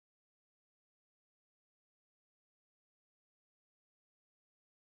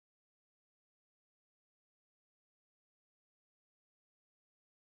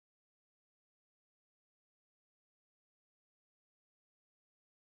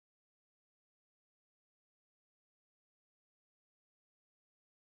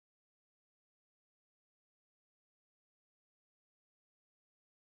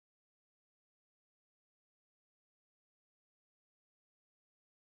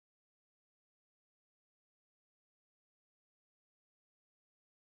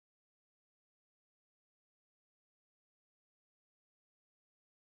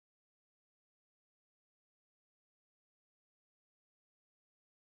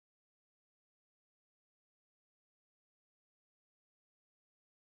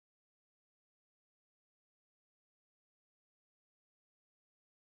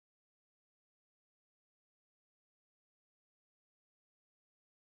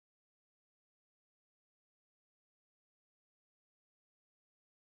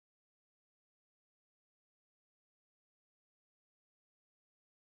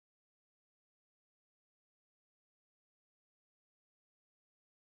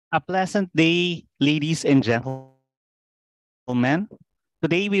A pleasant day, ladies and gentlemen.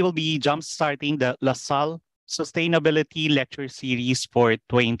 Today we will be jump-starting the LaSalle Sustainability Lecture Series for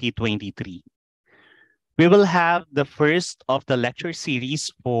 2023. We will have the first of the lecture series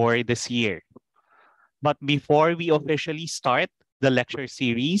for this year. But before we officially start the lecture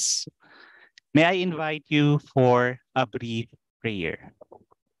series, may I invite you for a brief prayer.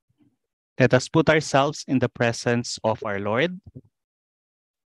 Let us put ourselves in the presence of our Lord.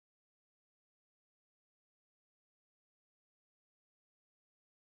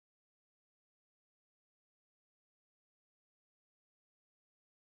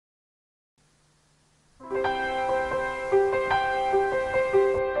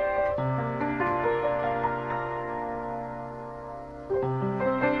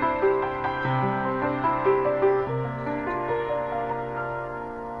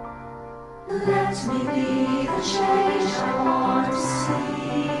 Let me be the change I want to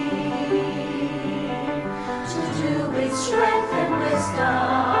see, to do with strength and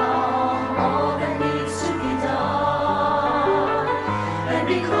wisdom all that needs to be done, and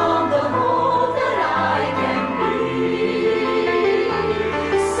become the hope that I can be.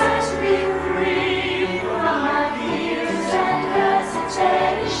 Set me free from my fears and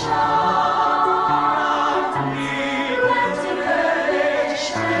hesitation.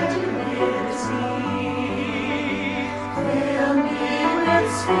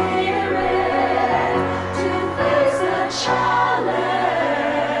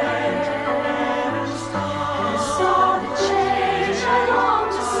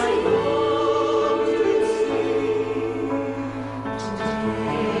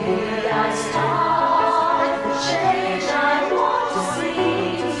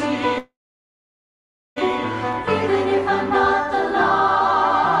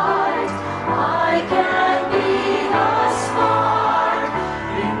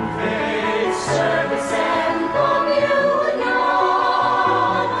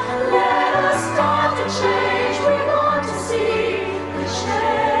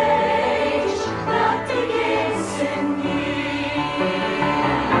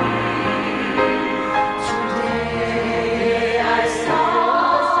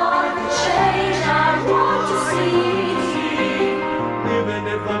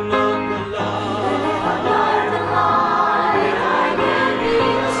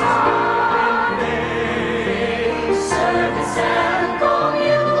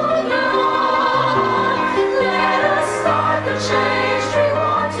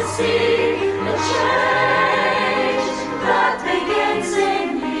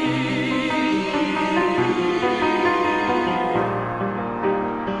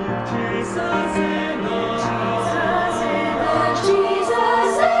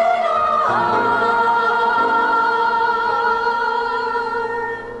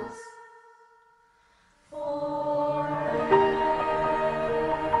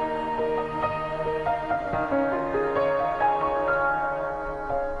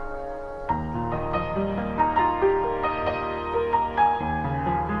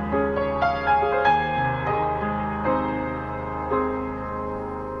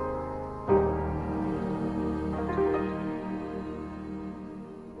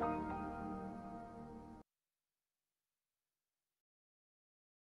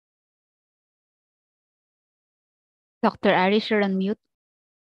 Dr. Arish, you're on mute.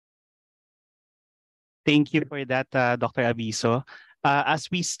 Thank you for that, Dr. Abiso.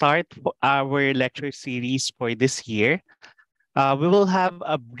 As we start our lecture series for this year, we will have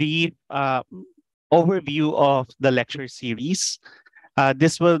a brief overview of the lecture series.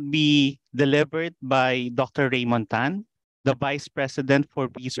 This will be delivered by Dr. Raymond Tan, the Vice President for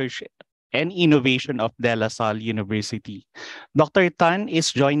Research and Innovation of De La Salle University. Dr. Tan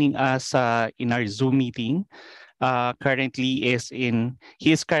is joining us in our Zoom meeting. He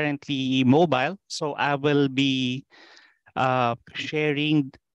is currently mobile, so I will be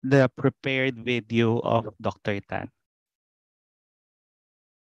sharing the prepared video of Dr. Tan.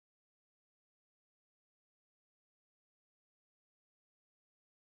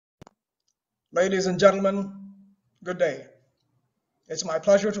 Ladies and gentlemen, good day. It's my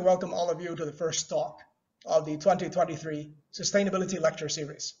pleasure to welcome all of you to the first talk of the 2023 Sustainability Lecture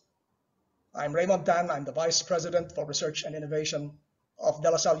Series. I'm Raymond Tan. I'm the Vice President for Research and Innovation of De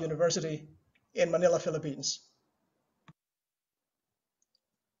La Salle University in Manila, Philippines.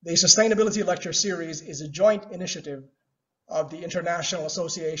 The Sustainability Lecture Series is a joint initiative of the International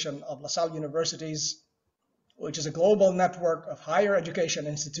Association of La Salle Universities, which is a global network of higher education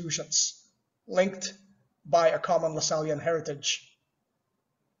institutions linked by a common LaSallian heritage.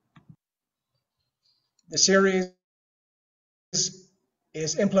 The series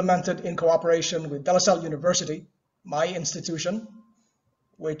is implemented in cooperation with De La Salle University, my institution,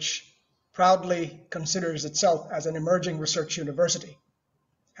 which proudly considers itself as an emerging research university.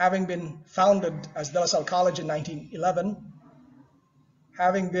 Having been founded as De La Salle College in 1911,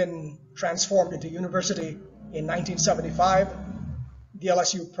 having been transformed into university in 1975, the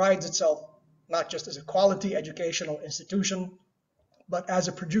LSU prides itself not just as a quality educational institution, but as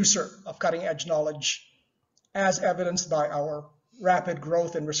a producer of cutting-edge knowledge, as evidenced by our rapid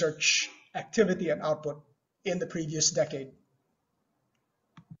growth in research activity and output in the previous decade.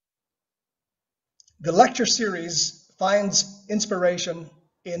 The lecture series finds inspiration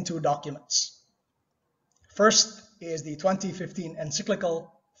in two documents. First is the 2015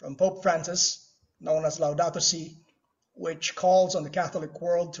 encyclical from Pope Francis, known as Laudato Si, which calls on the Catholic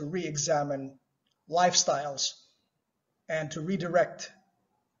world to re-examine lifestyles and to redirect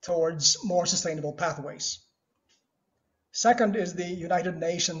towards more sustainable pathways. Second is the United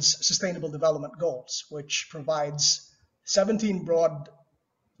Nations Sustainable Development Goals, which provides 17 broad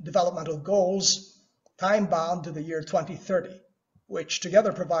developmental goals time-bound to the year 2030, which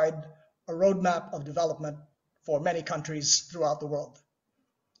together provide a roadmap of development for many countries throughout the world.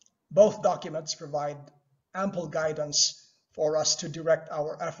 Both documents provide ample guidance for us to direct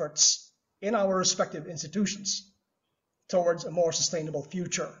our efforts in our respective institutions towards a more sustainable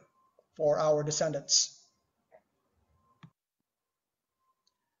future for our descendants.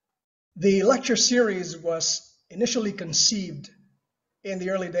 The lecture series was initially conceived in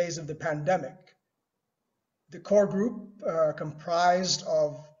the early days of the pandemic. The core group comprised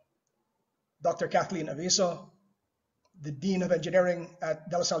of Dr. Kathleen Aviso, the Dean of Engineering at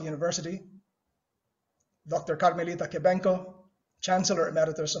De La Salle University, Dr. Carmelita Quebenco, Chancellor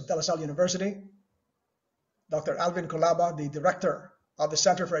Emeritus of De La Salle University, Dr. Alvin Colaba, the Director of the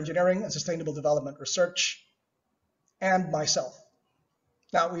Center for Engineering and Sustainable Development Research, and myself.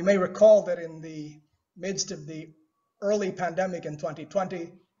 Now, we may recall that in the midst of the early pandemic in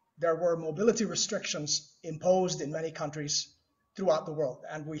 2020, there were mobility restrictions imposed in many countries throughout the world.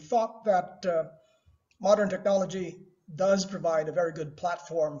 And we thought that modern technology does provide a very good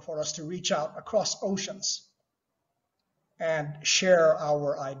platform for us to reach out across oceans and share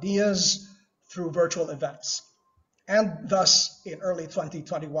our ideas through virtual events. And thus, in early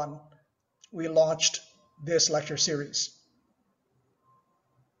 2021, we launched this lecture series.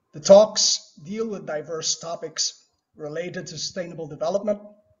 The talks deal with diverse topics related to sustainable development,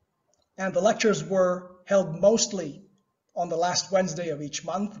 and the lectures were held mostly on the last Wednesday of each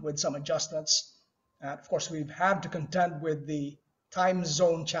month with some adjustments. And of course, we've had to contend with the time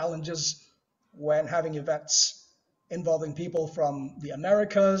zone challenges when having events involving people from the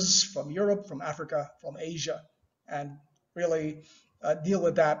Americas, from Europe, from Africa, from Asia, and really deal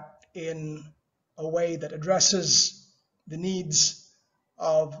with that in a way that addresses the needs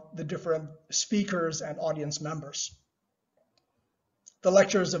of the different speakers and audience members. The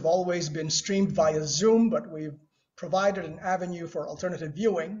lectures have always been streamed via Zoom, but we've provided an avenue for alternative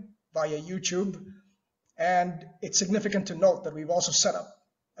viewing via YouTube. And it's significant to note that we've also set up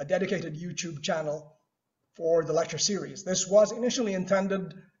a dedicated YouTube channel for the lecture series. This was initially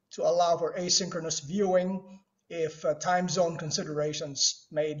intended to allow for asynchronous viewing if time zone considerations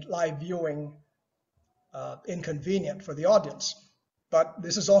made live viewing inconvenient for the audience. But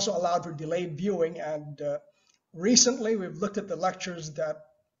this is also allowed for delayed viewing, and recently we've looked at the lectures that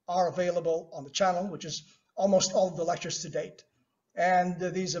are available on the channel, which is almost all of the lectures to date. And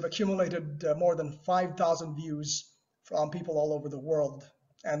these have accumulated more than 5,000 views from people all over the world.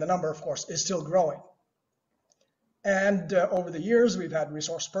 And the number, of course, is still growing. And over the years, we've had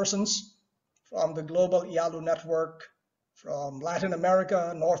resource persons from the Global IALU Network, from Latin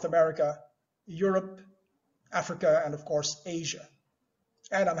America, North America, Europe, Africa, and of course, Asia.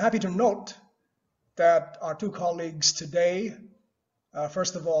 And I'm happy to note that our two colleagues today,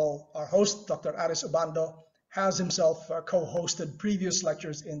 first of all, our host, Dr. Aris Obando, has himself co-hosted previous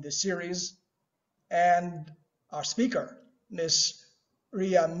lectures in this series, and our speaker, Ms.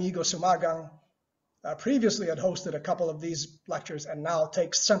 Ria Migo Sumagang, previously had hosted a couple of these lectures and now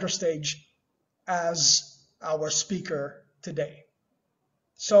takes center stage as our speaker today.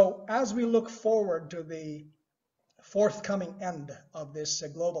 So as we look forward to the forthcoming end of this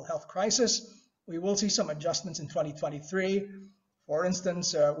global health crisis, we will see some adjustments in 2023. For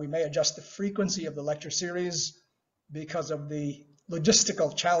instance, we may adjust the frequency of the lecture series because of the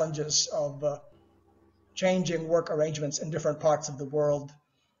logistical challenges of changing work arrangements in different parts of the world.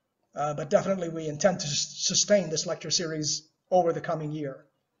 But definitely we intend to sustain this lecture series over the coming year.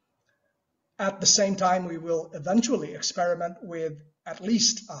 At the same time, we will eventually experiment with at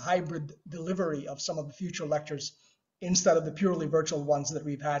least a hybrid delivery of some of the future lectures instead of the purely virtual ones that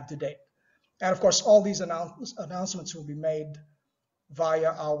we've had to date. And of course, all these announcements will be made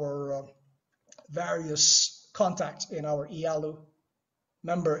via our various contacts in our IALU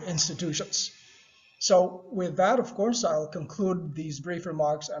member institutions. So with that, of course, I'll conclude these brief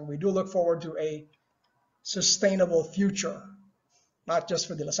remarks, and we do look forward to a sustainable future, not just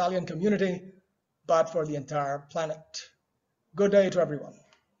for the Lasallian community, but for the entire planet. Good day to everyone.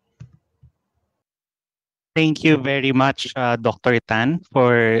 Thank you very much, Dr. Tan,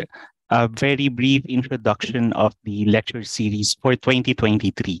 for a very brief introduction of the lecture series for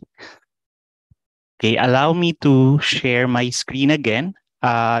 2023. Okay, allow me to share my screen again.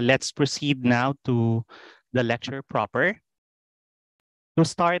 Let's proceed now to the lecture proper. To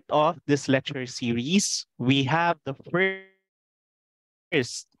start off this lecture series, we have the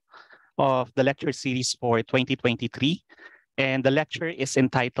first of the lecture series for 2023, and the lecture is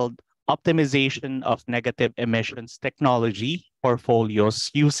entitled Optimization of Negative Emissions Technology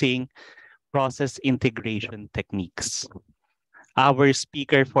Portfolios Using Process Integration Techniques. Our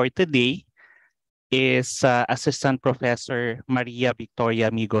speaker for today is Assistant Professor Maria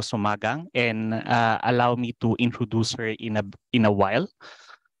Victoria Migo Sumagang, and allow me to introduce her in a while.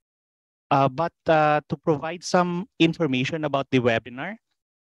 But to provide some information about the webinar,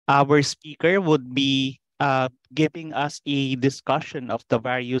 our speaker would be giving us a discussion of the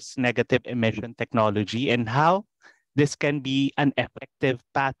various negative emission technology and how this can be an effective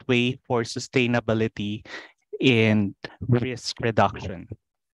pathway for sustainability and risk reduction.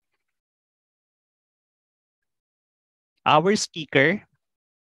 Our speaker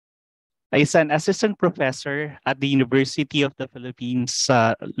is an assistant professor at the University of the Philippines,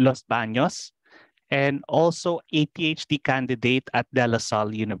 Los Baños, and also a PhD candidate at De La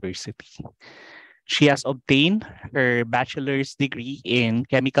Salle University. She has obtained her bachelor's degree in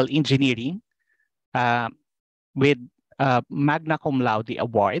chemical engineering with magna cum laude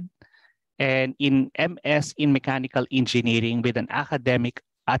award, and in MS in mechanical engineering with an academic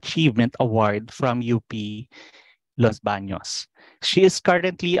achievement award from UP Los Baños. She is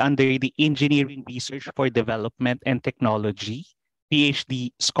currently under the Engineering Research for Development and Technology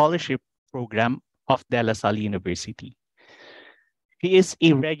PhD scholarship program of De La Salle University. She is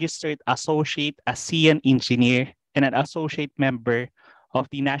a registered associate ASEAN engineer and an associate member of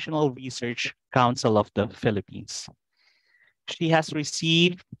the National Research Council of the Philippines. She has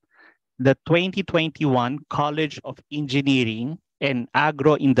received the 2021 College of Engineering and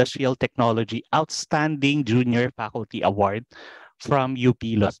Agro-Industrial Technology Outstanding Junior Faculty Award from UP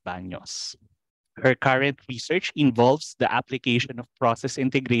Los Baños. Her current research involves the application of process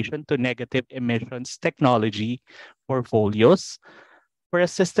integration to negative emissions technology portfolios for a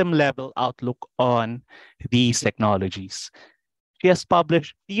system-level outlook on these technologies. She has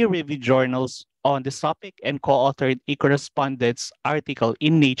published peer-reviewed journals on this topic and co-authored a correspondence article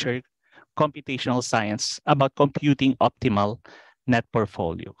in Nature Computational Science about computing optimal net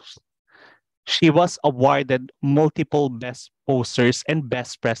portfolios. She was awarded multiple best posters and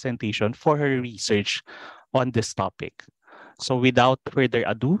best presentation for her research on this topic. So without further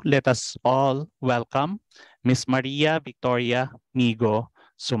ado, let us all welcome Ms. Maria Victoria Migo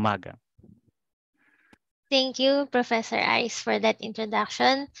Sumaga. Thank you, Professor Ice, for that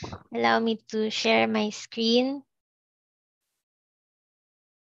introduction. Allow me to share my screen.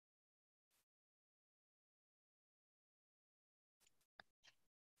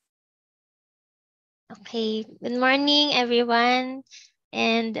 Okay, good morning, everyone.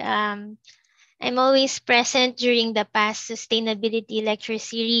 And I'm always present during the past sustainability lecture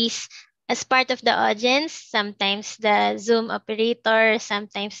series as part of the audience, sometimes the Zoom operator,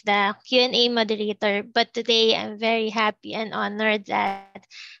 sometimes the Q&A moderator. But today I'm very happy and honored that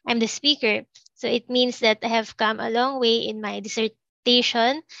I'm the speaker. So it means that I have come a long way in my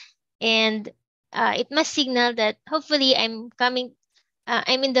dissertation, and it must signal that hopefully I'm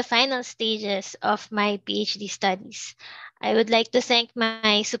in the final stages of my PhD studies. I would like to thank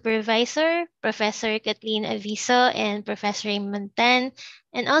my supervisor, Professor Kathleen Aviso and Professor Raymond Tan,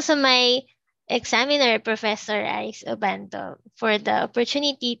 and also my examiner, Professor Aris Obanto, for the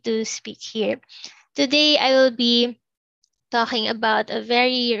opportunity to speak here. Today, I will be talking about a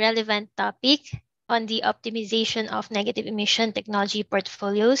very relevant topic on the optimization of negative emission technology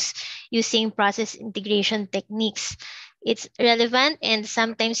portfolios using process integration techniques. It's relevant and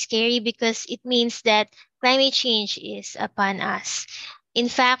sometimes scary because it means that climate change is upon us. In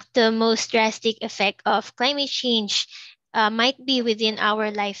fact, the most drastic effect of climate change might be within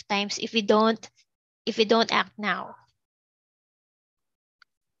our lifetimes if we don't act now.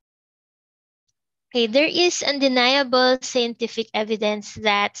 Okay, there is undeniable scientific evidence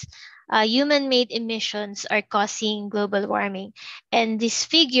that human-made emissions are causing global warming. And this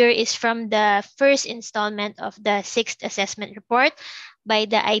figure is from the first installment of the sixth assessment report by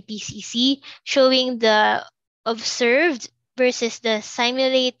the IPCC, showing the observed versus the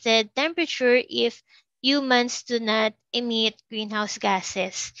simulated temperature if humans do not emit greenhouse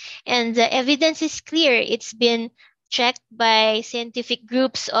gases. And the evidence is clear. It's been checked by scientific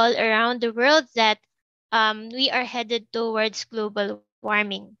groups all around the world that we are headed towards global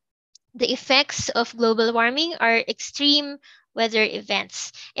warming. The effects of global warming are extreme weather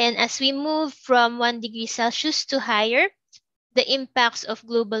events. And as we move from 1 degree Celsius to higher, the impacts of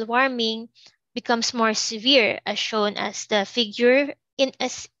global warming becomes more severe, as shown as the figure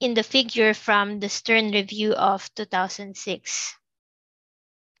in the figure from the Stern Review of 2006.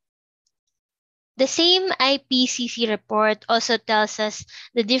 The same IPCC report also tells us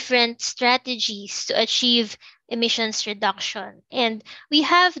the different strategies to achieve emissions reduction. And we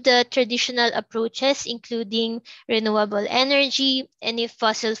have the traditional approaches, including renewable energy, and if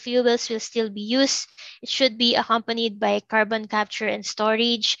fossil fuels will still be used, it should be accompanied by carbon capture and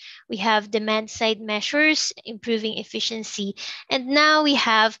storage. We have demand side measures, improving efficiency, and now we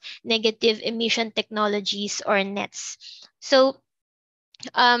have negative emission technologies or nets. So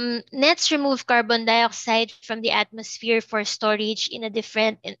nets remove carbon dioxide from the atmosphere for storage in a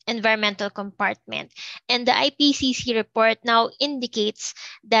different environmental compartment. And the IPCC report now indicates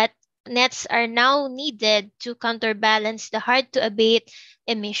that nets are now needed to counterbalance the hard to abate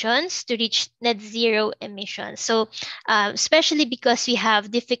emissions to reach net zero emissions. So, especially because we have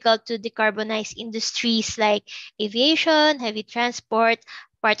difficult to decarbonize industries like aviation, heavy transport,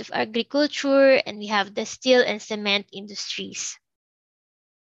 part of agriculture, and we have the steel and cement industries.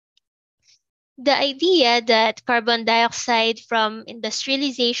 The idea that carbon dioxide from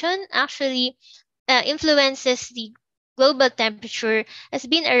industrialization actually influences the global temperature has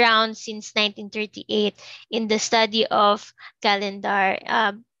been around since 1938 in the study of calendar.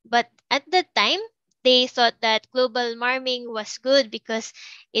 But at that time, they thought that global warming was good because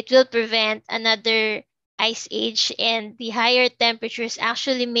it will prevent another ice age, and the higher temperatures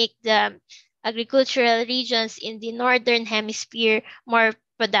actually make the agricultural regions in the northern hemisphere more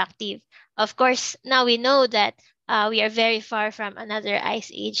productive. Of course, now we know that we are very far from another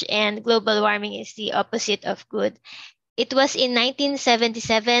ice age, and global warming is the opposite of good. It was in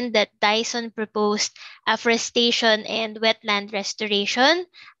 1977 that Dyson proposed afforestation and wetland restoration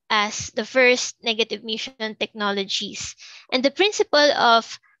as the first negative emission technologies. And the principle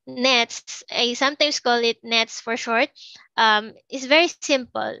of nets, I sometimes call it nets for short, is very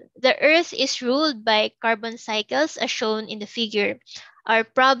simple. The Earth is ruled by carbon cycles as shown in the figure. Our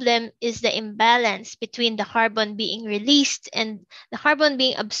problem is the imbalance between the carbon being released and the carbon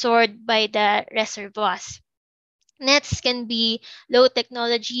being absorbed by the reservoirs. Nets can be low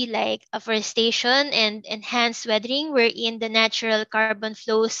technology like afforestation and enhanced weathering, wherein the natural carbon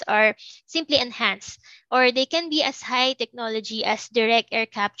flows are simply enhanced. Or they can be as high technology as direct air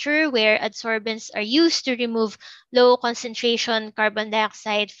capture, where adsorbents are used to remove low concentration carbon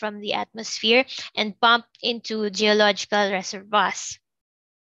dioxide from the atmosphere and pumped into geological reservoirs.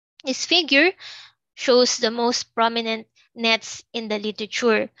 This figure shows the most prominent nets in the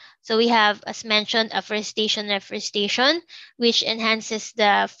literature. So we have, as mentioned, afforestation, reforestation, which enhances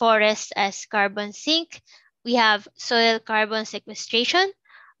the forest as carbon sink. We have soil carbon sequestration,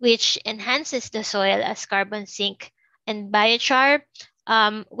 which enhances the soil as carbon sink, and biochar,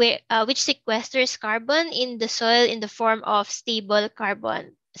 which sequesters carbon in the soil in the form of stable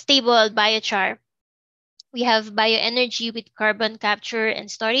biochar. We have bioenergy with carbon capture and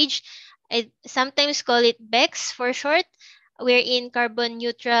storage. I sometimes call it BECS for short, wherein carbon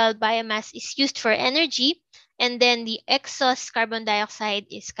neutral biomass is used for energy, and then the exhaust carbon dioxide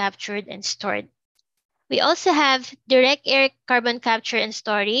is captured and stored. We also have direct air carbon capture and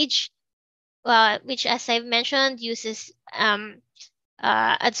storage, which, as I've mentioned, uses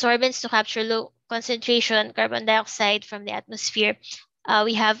adsorbents to capture low concentration carbon dioxide from the atmosphere.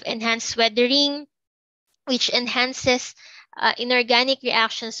 We have enhanced weathering, which enhances inorganic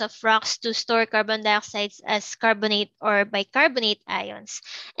reactions of rocks to store carbon dioxide as carbonate or bicarbonate ions.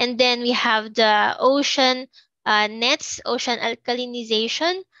 And then we have the ocean nets, ocean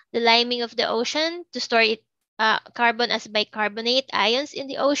alkalinization, the liming of the ocean to store carbon as bicarbonate ions in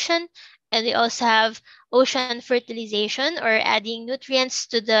the ocean. And we also have ocean fertilization or adding nutrients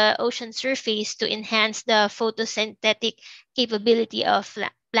to the ocean surface to enhance the photosynthetic capability of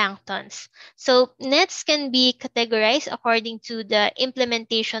planktons. So nets can be categorized according to the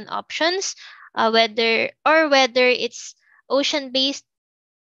implementation options, whether it's ocean-based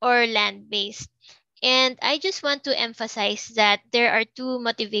or land-based. And I just want to emphasize that there are two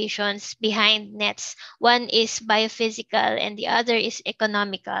motivations behind nets. One is biophysical and the other is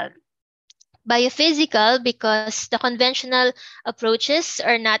economical. Biophysical, because the conventional approaches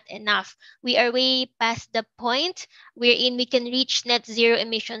are not enough. We are way past the point wherein we can reach net zero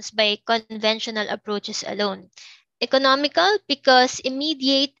emissions by conventional approaches alone. Economical, because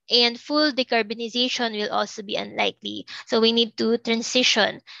immediate and full decarbonization will also be unlikely. So we need to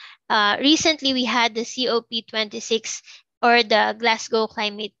transition. Recently, we had the COP26, or the Glasgow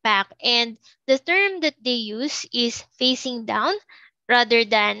Climate Pact, and the term that they use is phasing down rather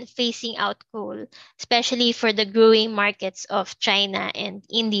than phasing out coal, especially for the growing markets of China and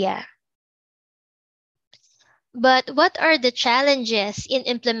India. But what are the challenges in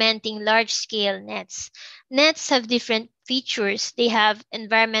implementing large scale nets? Nets have different features. They have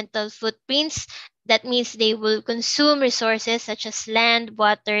environmental footprints. That means they will consume resources such as land,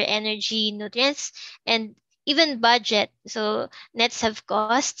 water, energy, nutrients, and even budget. So nets have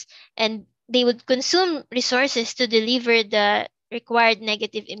costs, and they would consume resources to deliver the required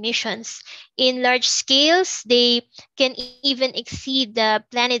negative emissions. In large scales, they can even exceed the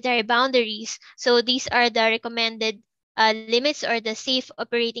planetary boundaries. So these are the recommended limits, or the safe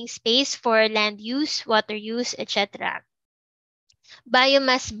operating space for land use, water use, etc.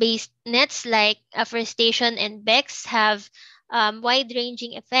 Biomass-based nets like afforestation and BECS have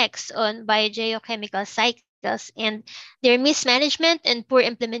wide-ranging effects on biogeochemical cycles, and their mismanagement and poor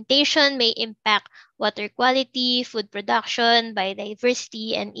implementation may impact water quality, food production,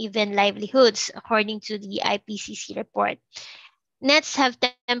 biodiversity, and even livelihoods, according to the IPCC report. Nets have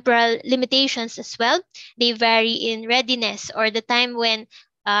temporal limitations as well. They vary in readiness, or the time when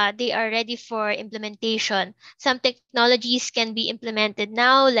they are ready for implementation. Some technologies can be implemented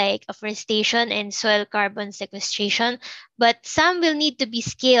now, like afforestation and soil carbon sequestration, but some will need to be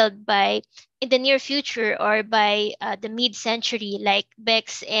scaled by in the near future, or by the mid-century, like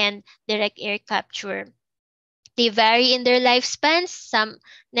BECS and direct air capture. They vary in their lifespans. Some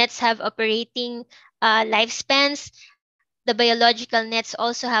nets have operating lifespans. The biological nets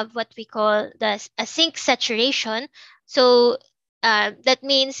also have what we call a sink saturation. So that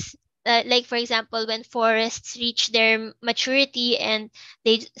means, like for example, when forests reach their maturity and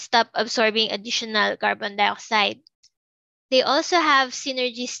they stop absorbing additional carbon dioxide. They also have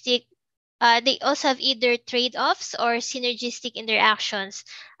synergistic. They also have either trade-offs or synergistic interactions.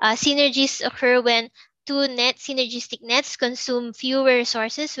 Synergies occur when synergistic nets consume fewer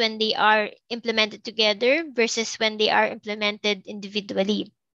resources when they are implemented together versus when they are implemented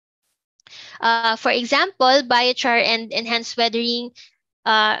individually. For example, biochar and enhanced weathering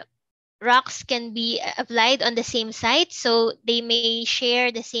uh, rocks can be applied on the same site, so they may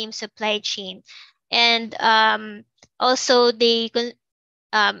share the same supply chain. And also,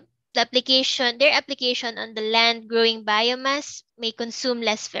 um, their application on the land growing biomass may consume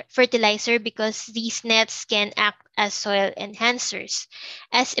less fertilizer, because these nets can act as soil enhancers.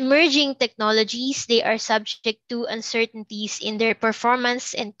 As emerging technologies, they are subject to uncertainties in their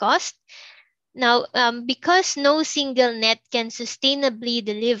performance and cost. Now, because no single net can sustainably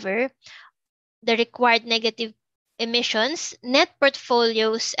deliver the required negative emissions, net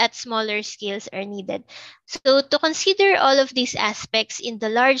portfolios at smaller scales are needed. So to consider all of these aspects in the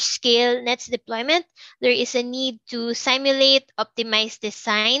large scale nets deployment, there is a need to simulate, optimize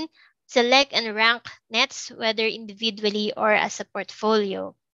design, select and rank nets, whether individually or as a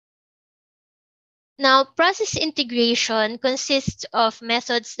portfolio. Now, process integration consists of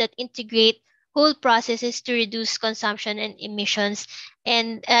methods that integrate whole processes to reduce consumption and emissions.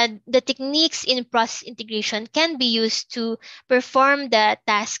 And the techniques in process integration can be used to perform the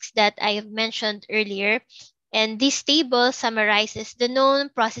tasks that I have mentioned earlier. And this table summarizes the known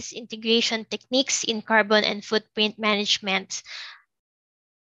process integration techniques in carbon and footprint management.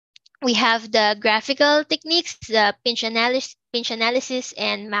 We have the graphical techniques, the pinch analysis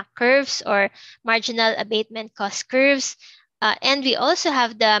and MAC curves, or marginal abatement cost curves. And we also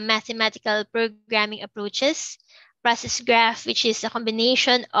have the mathematical programming approaches, process graph, which is a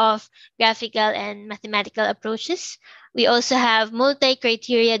combination of graphical and mathematical approaches. We also have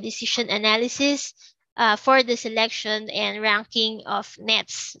multi-criteria decision analysis for the selection and ranking of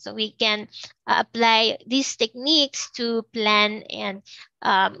nets. So we can apply these techniques to plan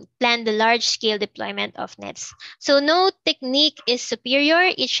the large scale deployment of nets. So no technique is superior,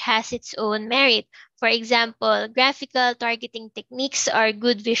 each has its own merit. For example, graphical targeting techniques are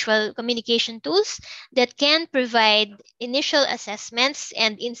good visual communication tools that can provide initial assessments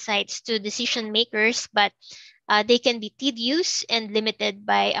and insights to decision makers, but they can be tedious and limited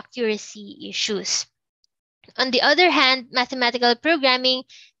by accuracy issues. On the other hand, mathematical programming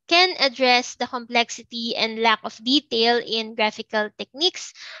can address the complexity and lack of detail in graphical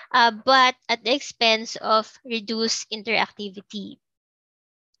techniques, but at the expense of reduced interactivity.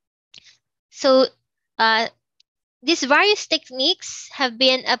 So, uh, these various techniques have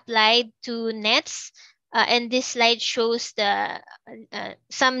been applied to nets, and this slide shows the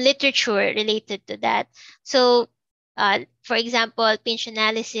some literature related to that. So, for example, pinch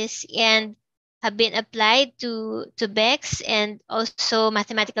analysis and have been applied to BEX, and also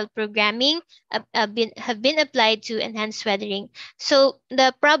mathematical programming have been applied to enhanced weathering. So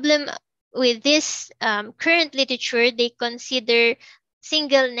the problem with this current literature, they consider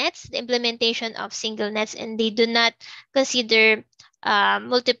single nets, the implementation of single nets, and they do not consider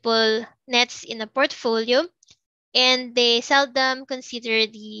multiple nets in a portfolio, and they seldom consider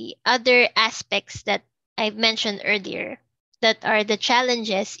the other aspects that I've mentioned earlier that are the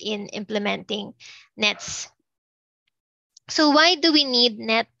challenges in implementing nets. So why do we need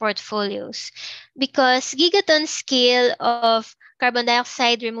net portfolios? Because gigaton scale of carbon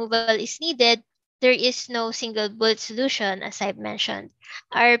dioxide removal is needed, there is no single bullet solution, as I've mentioned.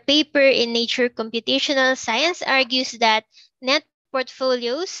 Our paper in Nature Computational Science argues that net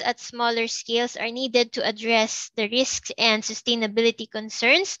portfolios at smaller scales are needed to address the risks and sustainability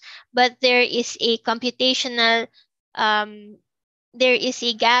concerns, but um, there is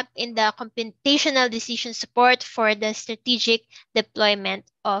a gap in the computational decision support for the strategic deployment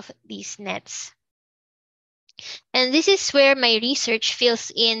of these nets. And this is where my research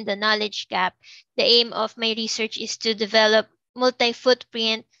fills in the knowledge gap. The aim of my research is to develop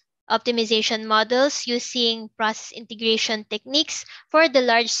multi-footprint optimization models using process integration techniques for the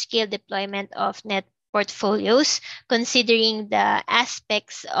large-scale deployment of net portfolios, considering the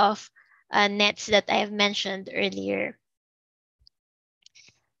aspects of nets that I have mentioned earlier.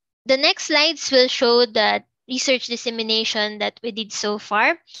 The next slides will show the research dissemination that we did so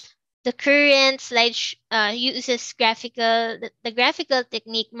far. The current slide uses the graphical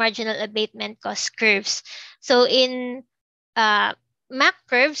technique marginal abatement cost curves. So in uh, MAC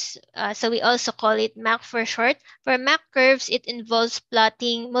curves, so we also call it MAC for short. For MAC curves, it involves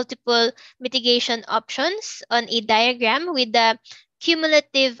plotting multiple mitigation options on a diagram with the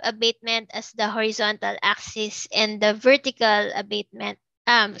cumulative abatement as the horizontal axis and the vertical abatement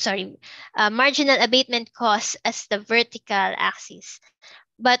marginal abatement cost as the vertical axis.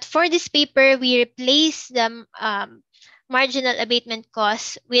 But for this paper, we replace the marginal abatement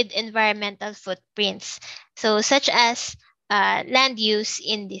costs with environmental footprints, so such as land use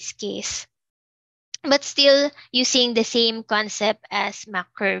in this case, but still using the same concept as MAC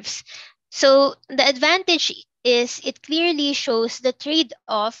curves. So the advantage is it clearly shows the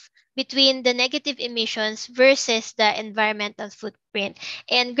trade-off between the negative emissions versus the environmental footprint.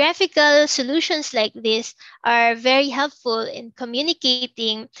 And graphical solutions like this are very helpful in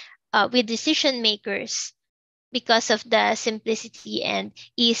communicating with decision makers because of the simplicity and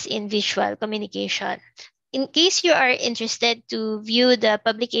ease in visual communication. In case you are interested to view the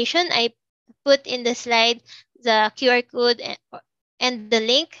publication, I put in the slide the QR code and the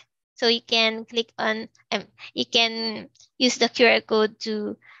link, so you can click on you can use the QR code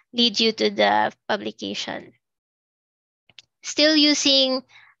to lead you to the publication. Still using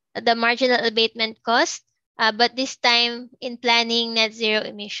the marginal abatement cost, but this time in planning net zero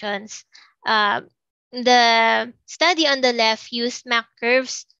emissions. Uh, the study on the left used MAC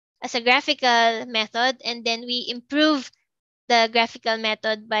curves as a graphical method, and then we improve the graphical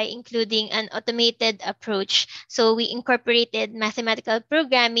method by including an automated approach. So we incorporated mathematical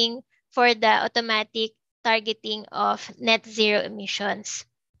programming for the automatic targeting of net zero emissions.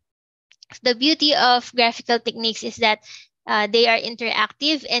 The beauty of graphical techniques is that they are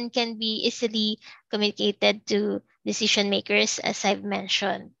interactive and can be easily communicated to decision makers, as I've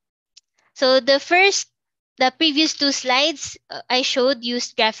mentioned. So the previous two slides I showed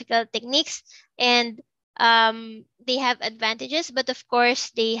used graphical techniques, and they have advantages, but of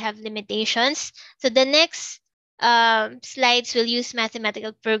course they have limitations. So the next slides will use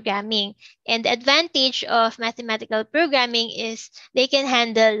mathematical programming. And the advantage of mathematical programming is they can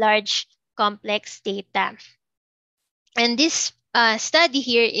handle large complex data. And this study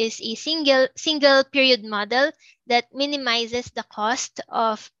here is a single period model that minimizes the cost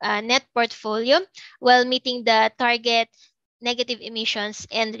of a net portfolio while meeting the target negative emissions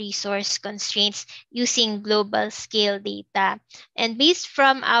and resource constraints using global scale data. And based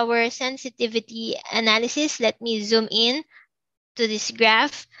from our sensitivity analysis, let me zoom in to this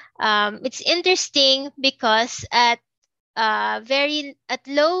graph. It's interesting because at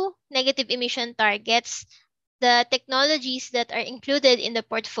low negative emission targets, the technologies that are included in the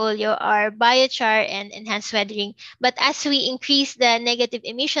portfolio are biochar and enhanced weathering. But as we increase the negative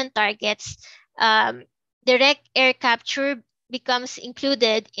emission targets, um, direct air capture becomes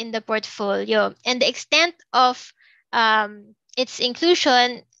included in the portfolio. And the extent of its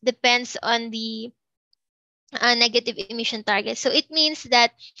inclusion depends on the negative emission target. So it means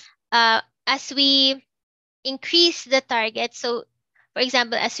that as we increase the target, so for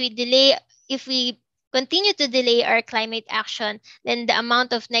example, as we delay, if we continue to delay our climate action, then the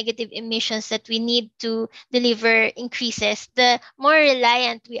amount of negative emissions that we need to deliver increases, the more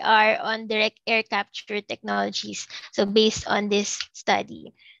reliant we are on direct air capture technologies. So based on this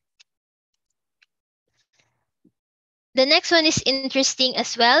study. The next one is interesting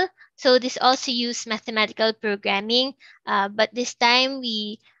as well. So this also used mathematical programming, but this time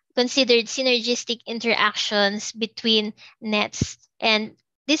we considered synergistic interactions between nets. And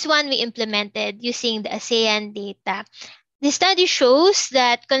this one we implemented using the ASEAN data. The study shows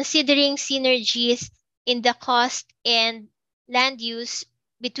that considering synergies in the cost and land use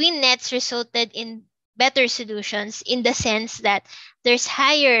between nets resulted in better solutions in the sense that there's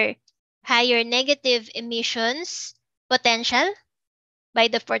higher negative emissions potential by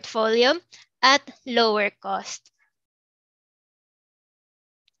the portfolio at lower cost.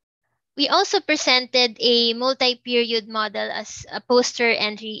 We also presented a multi-period model as a poster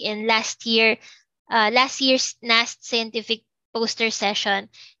entry in last year's NAST scientific poster session.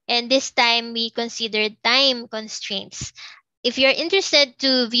 And this time we considered time constraints. If you're interested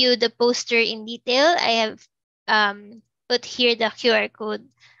to view the poster in detail, I have put here the QR code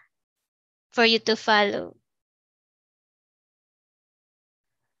for you to follow.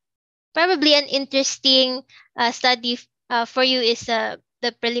 Probably an interesting study for you is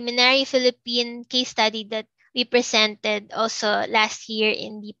the preliminary Philippine case study that we presented also last year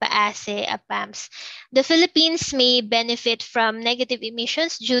in the PAASE APAMS. The Philippines may benefit from negative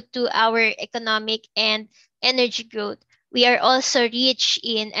emissions due to our economic and energy growth. We are also rich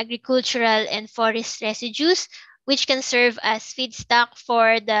in agricultural and forest residues, which can serve as feedstock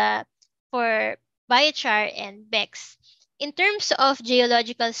for biochar and BECS. In terms of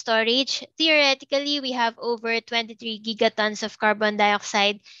geological storage, theoretically, we have over 23 gigatons of carbon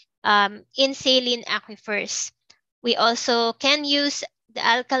dioxide in saline aquifers. We also can use the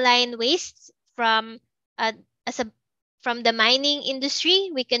alkaline wastes uh, as a, from the mining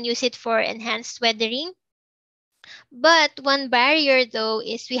industry. We can use it for enhanced weathering. But one barrier, though,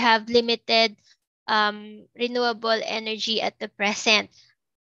 is we have limited renewable energy at the present.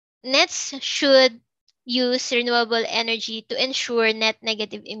 Nets should use renewable energy to ensure net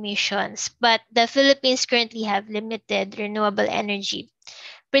negative emissions, but the Philippines currently have limited renewable energy.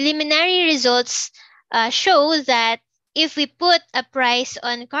 Preliminary results show that if we put a price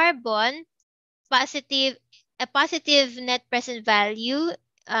on carbon, positive a positive net present value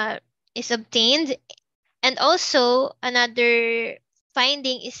is obtained. And also another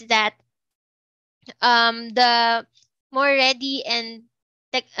finding is that the more ready and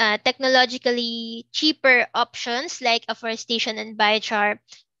technologically cheaper options like afforestation and biochar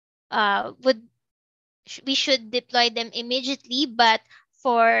would we should deploy them immediately, but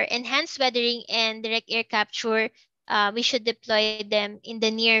for enhanced weathering and direct air capture, we should deploy them in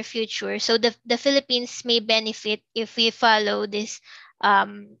the near future. So the Philippines may benefit if we follow this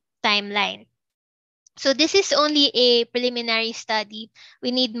timeline. So this is only a preliminary study.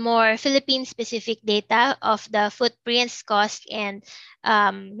 We need more Philippine-specific data of the footprints, cost, and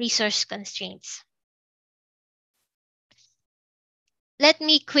resource constraints. Let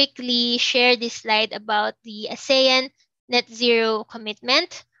me quickly share this slide about the ASEAN net zero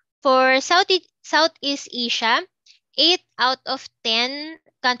commitment. For Southeast Asia, 8 out of 10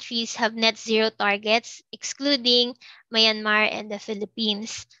 countries have net zero targets, excluding Myanmar and the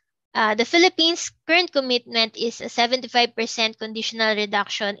Philippines. The Philippines' current commitment is a 75% conditional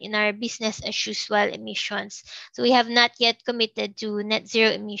reduction in our business as usual emissions. So we have not yet committed to net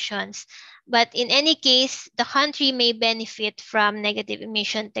zero emissions. But in any case, the country may benefit from negative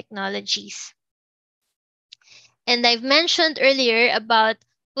emission technologies. And I've mentioned earlier about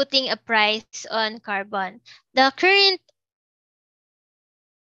putting a price on carbon. The current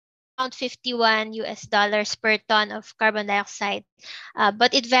around $51 per ton of carbon dioxide,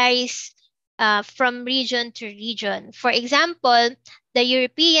 but it varies from region to region. For example, the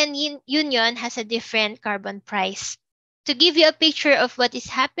European Union has a different carbon price. To give you a picture of what is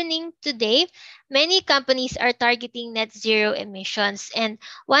happening today, many companies are targeting net zero emissions. And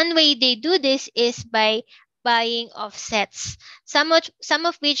one way they do this is by buying offsets, some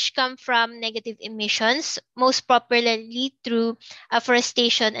of which come from negative emissions, most popularly through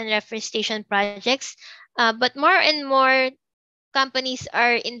afforestation and reforestation projects. But more and more companies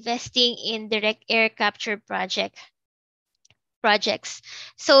are investing in direct air capture projects.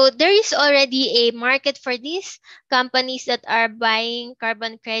 So there is already a market for these companies that are buying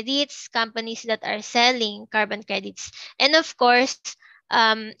carbon credits, companies that are selling carbon credits, and of course,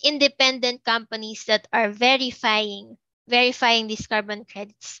 independent companies that are verifying these carbon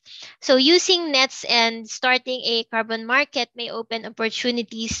credits. So using nets and starting a carbon market may open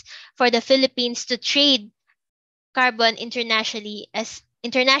opportunities for the Philippines to trade carbon internationally as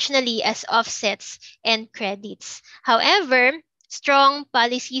offsets and credits. However, strong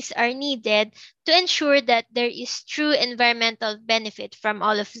policies are needed to ensure that there is true environmental benefit from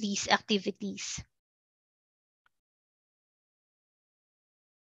all of these activities.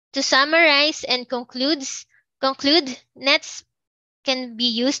 To summarize and conclude, nets can be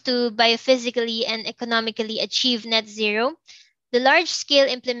used to biophysically and economically achieve net zero. The large-scale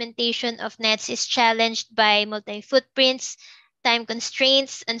implementation of nets is challenged by multi-footprints, time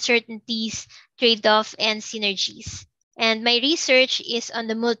constraints, uncertainties, trade-off, and synergies. And my research is on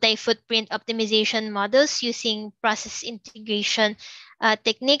the multi-footprint optimization models using process integration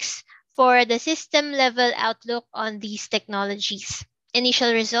techniques for the system-level outlook on these technologies.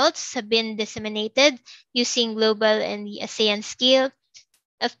 Initial results have been disseminated using global and the ASEAN scale.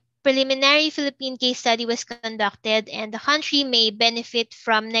 A preliminary Philippine case study was conducted, and the country may benefit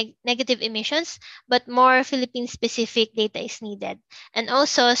from negative emissions, but more Philippine specific data is needed. And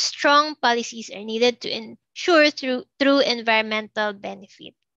also, strong policies are needed to ensure through environmental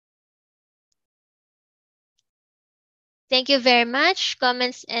benefit. Thank you very much.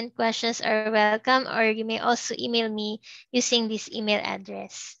 Comments and questions are welcome, or you may also email me using this email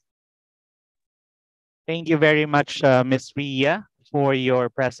address. Thank you very much, Ms. Ria, for your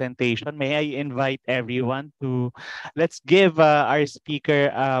presentation. May I invite everyone to let's give our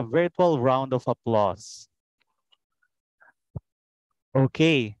speaker a virtual round of applause.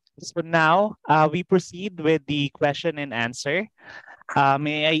 Okay, so now we proceed with the question and answer.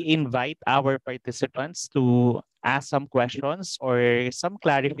 May I invite our participants to ask some questions or some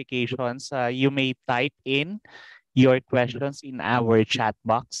clarifications? You may type in your questions in our chat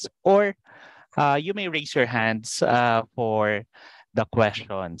box, or you may raise your hands for the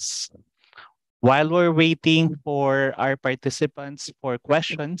questions. While we're waiting for our participants for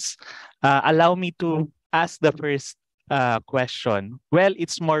questions, allow me to ask the first question. Well,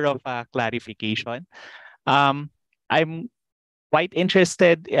 it's more of a clarification. I'm quite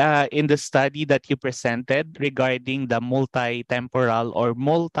interested in the study that you presented regarding the multi-temporal or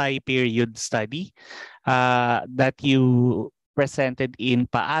multi-period study that you presented in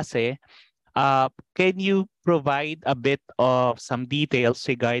PAASE. Can you provide a bit of some details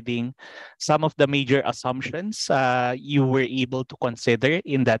regarding some of the major assumptions you were able to consider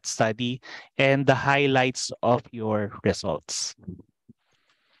in that study and the highlights of your results?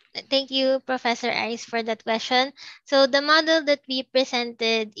 Thank you, Professor Ice, for that question. So the model that we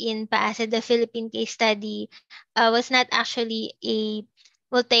presented in PAASE, the Philippine case study, was not actually a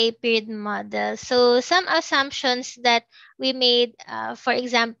multi-period model. So some assumptions that we made, for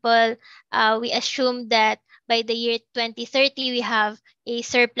example, we assumed that by the year 2030, we have a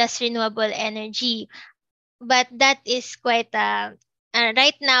surplus renewable energy. But that is quite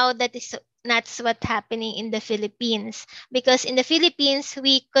right now that is not what's happening in the Philippines, because in the Philippines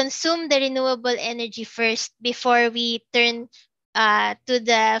we consume the renewable energy first before we turn to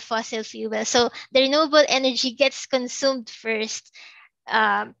the fossil fuel. So the renewable energy gets consumed first.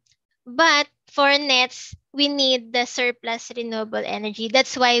 Um, but for nets, we need the surplus renewable energy.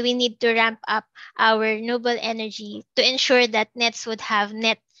 That's why we need to ramp up our renewable energy to ensure that nets would have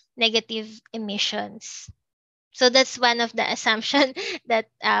net negative emissions. So that's one of the assumption that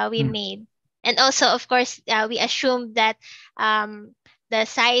we Mm. made. And also, of course, we assumed that the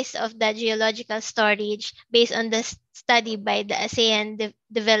size of the geological storage based on the study by the ASEAN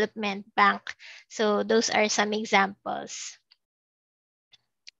Development Bank. So those are some examples.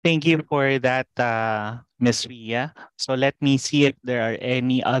 Thank you for that, Ms. Ria. So let me see if there are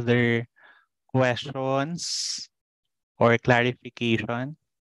any other questions or clarification.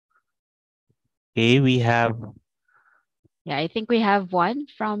 Okay, we have. Yeah, I think we have one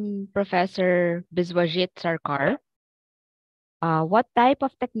from Professor Biswajit Sarkar. What type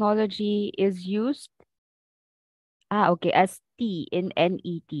of technology is used? Okay, as T in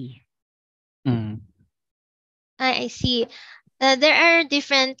NET. Mm. I see. There are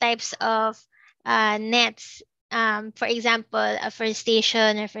different types of nets. For example,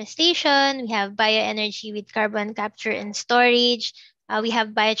 afforestation. We have bioenergy with carbon capture and storage. We have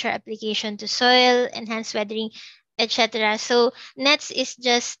biochar application to soil, enhanced weathering, etc. So nets is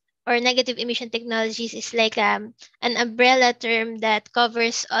just or negative emission technologies is like an umbrella term that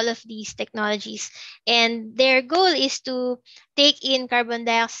covers all of these technologies. And their goal is to take in carbon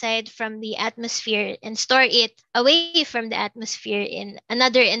dioxide from the atmosphere and store it away from the atmosphere in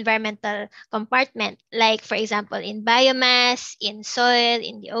another environmental compartment, like, for example, in biomass, in soil,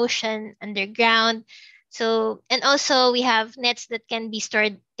 in the ocean, underground. So, and also we have nets that can be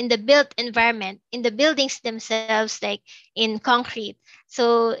stored in the built environment, in the buildings themselves, like in concrete.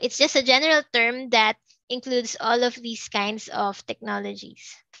 So it's just a general term that includes all of these kinds of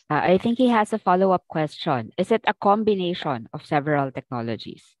technologies. I think he has a follow-up question. Is it a combination of several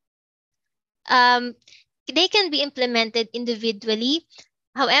technologies? Um, they can be implemented individually.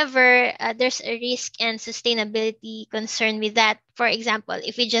 However, there's a risk and sustainability concern with that. For example,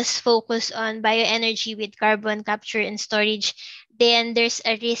 if we just focus on bioenergy with carbon capture and storage, then there's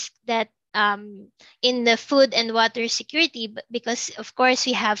a risk that in the food and water security, because of course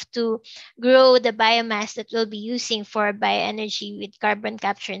we have to grow the biomass that we'll be using for bioenergy with carbon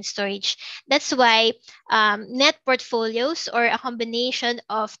capture and storage. That's why net portfolios, or a combination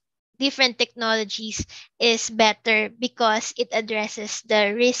of different technologies, is better because it addresses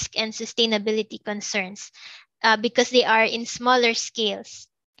the risk and sustainability concerns, because they are in smaller scales.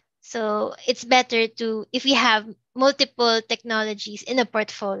 So it's better to if we have multiple technologies in a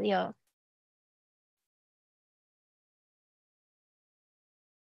portfolio.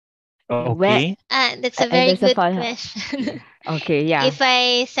 When Okay. That's a and very there's a good follow. question. Yeah. Okay, yeah. If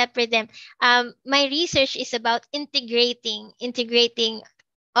I separate them, my research is about integrating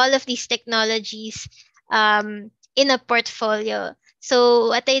all of these technologies in a portfolio. So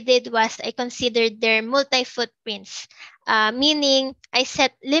what I did was I considered their multi footprints, meaning I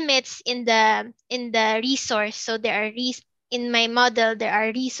set limits in the resource. So there are in my model there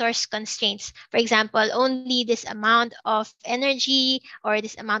are resource constraints. For example, only this amount of energy or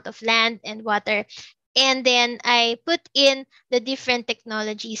this amount of land and water. And then I put in the different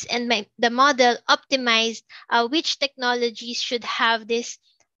technologies, and the model optimized which technologies should have this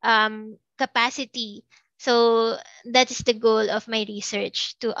capacity. So that is the goal of my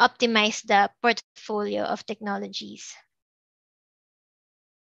research, to optimize the portfolio of technologies.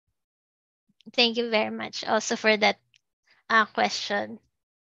 Thank you very much also for that question.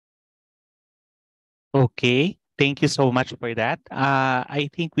 Okay. Thank you so much for that. I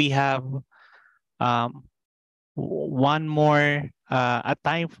think we have um, one more, a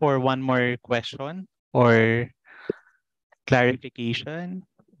time for one more question or clarification.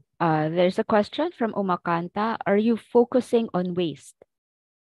 There's a question from Umakanta. Are you focusing on waste?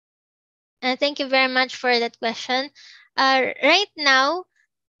 Thank you very much for that question. Right now,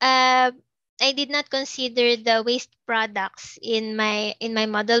 uh, I did not consider the waste products in my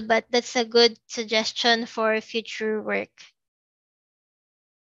model, but that's a good suggestion for future work.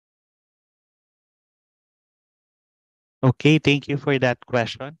 Okay. Thank you for that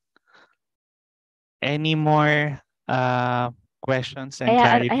question. Any more questions and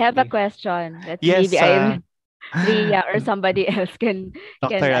I have a clarification? question. That's maybe Yes, I Ria or somebody else can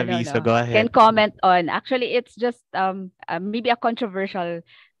Dr. I don't Aviso, know go can ahead. comment on. Actually, it's just maybe a controversial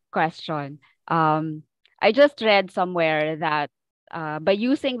question. I just read somewhere that by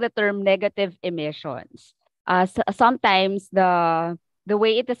using the term negative emissions, sometimes the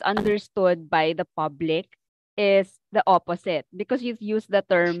way it is understood by the public is the opposite because you've used the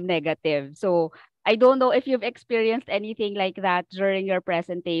term negative. So I don't know if you've experienced anything like that during your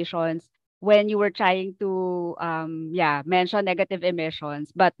presentations when you were trying to mention negative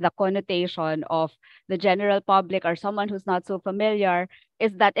emissions, but the connotation of the general public or someone who's not so familiar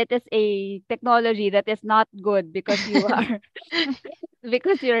is that it is a technology that is not good because you are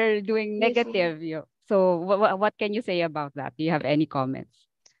because you're doing Using. negative. So what can you say about that? Do you have any comments?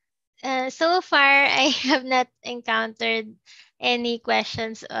 So far, I have not encountered any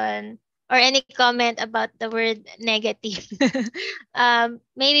questions on or any comment about the word negative.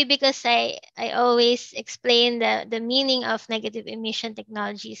 Maybe because I always explain the meaning of negative emission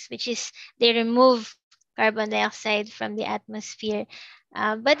technologies, which is they remove carbon dioxide from the atmosphere.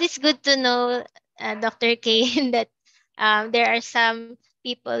 But it's good to know, Dr. Kane, that there are some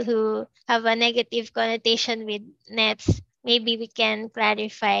people who have a negative connotation with nets. Maybe we can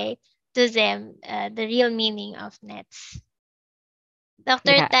clarify to them the real meaning of nets.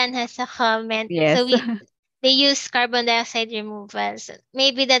 Dr. Yeah. Tan has a comment. So Yes. they use carbon dioxide removal. So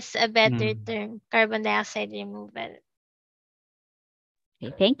maybe that's a better Mm. term, carbon dioxide removal.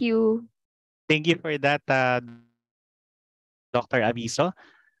 Okay, thank you. Thank you for that, Dr. Aviso.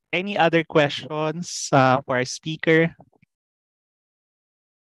 Any other questions for our speaker?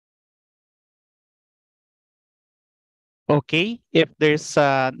 Okay, if there's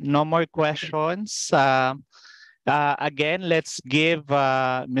no more questions, again, let's give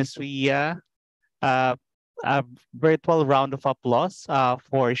Ms. Ria uh, a virtual round of applause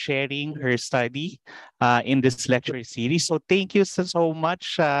for sharing her study in this lecture series. So thank you so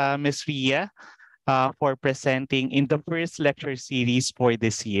much, Ms. Ria, for presenting in the first lecture series for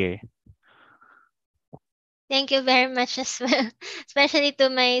this year. Thank you very much as well, especially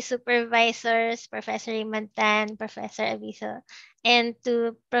to my supervisors, Professor Imantan, Professor Aviso, and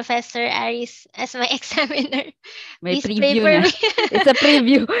to Professor Aris as my examiner. May Please pray preview for na. me It's a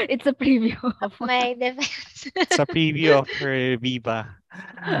preview. It's a preview of of my defense. It's a preview of her Viva.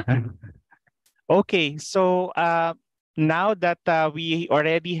 Okay, so now that we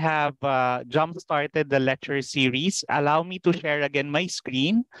already have jump started the lecture series, allow me to share again my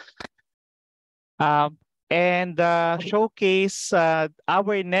screen um, and showcase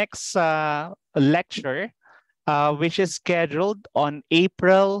our next lecture, which is scheduled on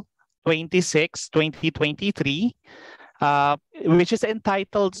April 26, 2023, uh, which is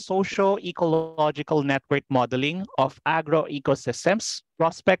entitled Socio-Ecological Network Modeling of Agro-Ecosystems,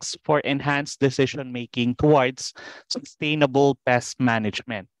 Prospects for Enhanced Decision-Making Towards Sustainable Pest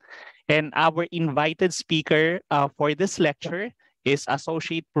Management. And our invited speaker for this lecture is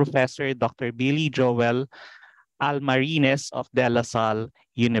Associate Professor Dr. Billy Joel Almarines of De La Salle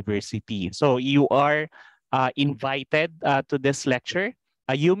University. So you are invited to this lecture.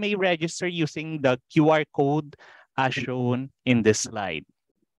 You may register using the QR code as shown in this slide.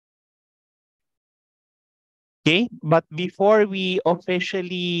 Okay, but before we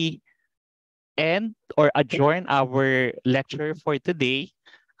officially end or adjourn our lecture for today,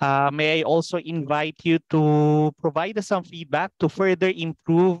 may I also invite you to provide us some feedback to further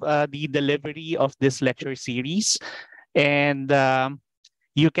improve the delivery of this lecture series. And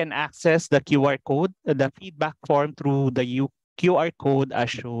you can access the QR code, the feedback form through the QR code as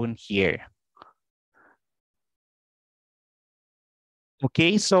shown here.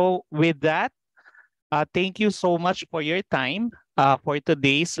 Okay, so with that, thank you so much for your time for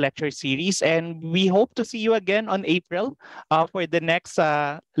today's lecture series. And we hope to see you again on April for the next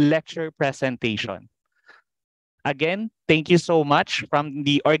lecture presentation. Again, thank you so much from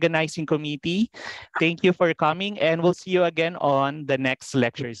the organizing committee. Thank you for coming, and we'll see you again on the next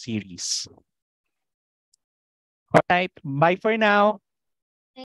lecture series. All right, bye for now.